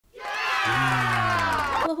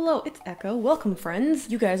Hello, it's Echo. Welcome, friends.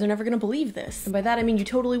 You guys are never gonna believe this. And by that I mean you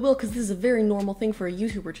totally will, because this is a very normal thing for a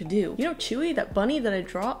YouTuber to do. You know Chewy, that bunny that I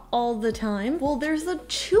draw all the time? Well, there's a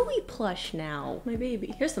Chewy plush now. My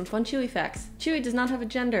baby. Here's some fun Chewy facts. Chewy does not have a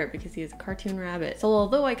gender because he is a cartoon rabbit. So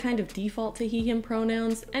although I kind of default to he, him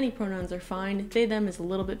pronouns, any pronouns are fine. They, them is a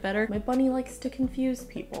little bit better. My bunny likes to confuse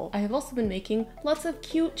people. I have also been making lots of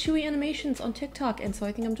cute Chewy animations on TikTok, and so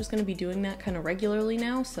I think I'm just gonna be doing that kind of regularly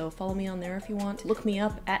now, so follow me on there if you want. Look me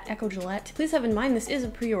up at Echo Gillette. Please have in mind this is a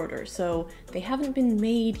pre-order, so they haven't been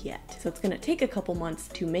made yet. So it's gonna take a couple months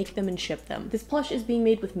to make them and ship them. This plush is being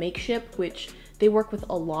made with Makeship, which they work with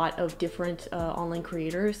a lot of different online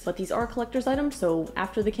creators, but these are collector's items, so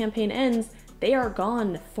after the campaign ends, they are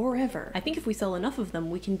gone forever. I think if we sell enough of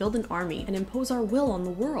them, we can build an army and impose our will on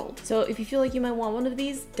the world. So if you feel like you might want one of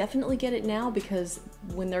these, definitely get it now, because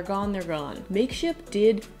when they're gone, they're gone. Makeship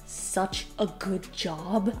did such a good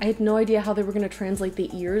job. I had no idea how they were gonna translate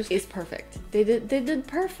the ears. It's perfect. They did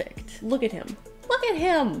perfect. Look at him. Look at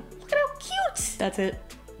him. Look at how cute. That's it.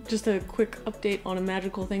 Just a quick update on a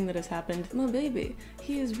magical thing that has happened. My baby,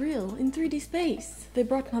 he is real in 3D space. They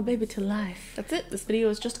brought my baby to life. That's it. This video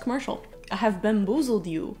is just a commercial. I have bamboozled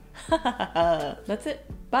you. That's it.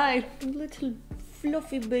 Bye. Little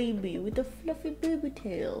fluffy baby with a fluffy baby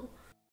tail.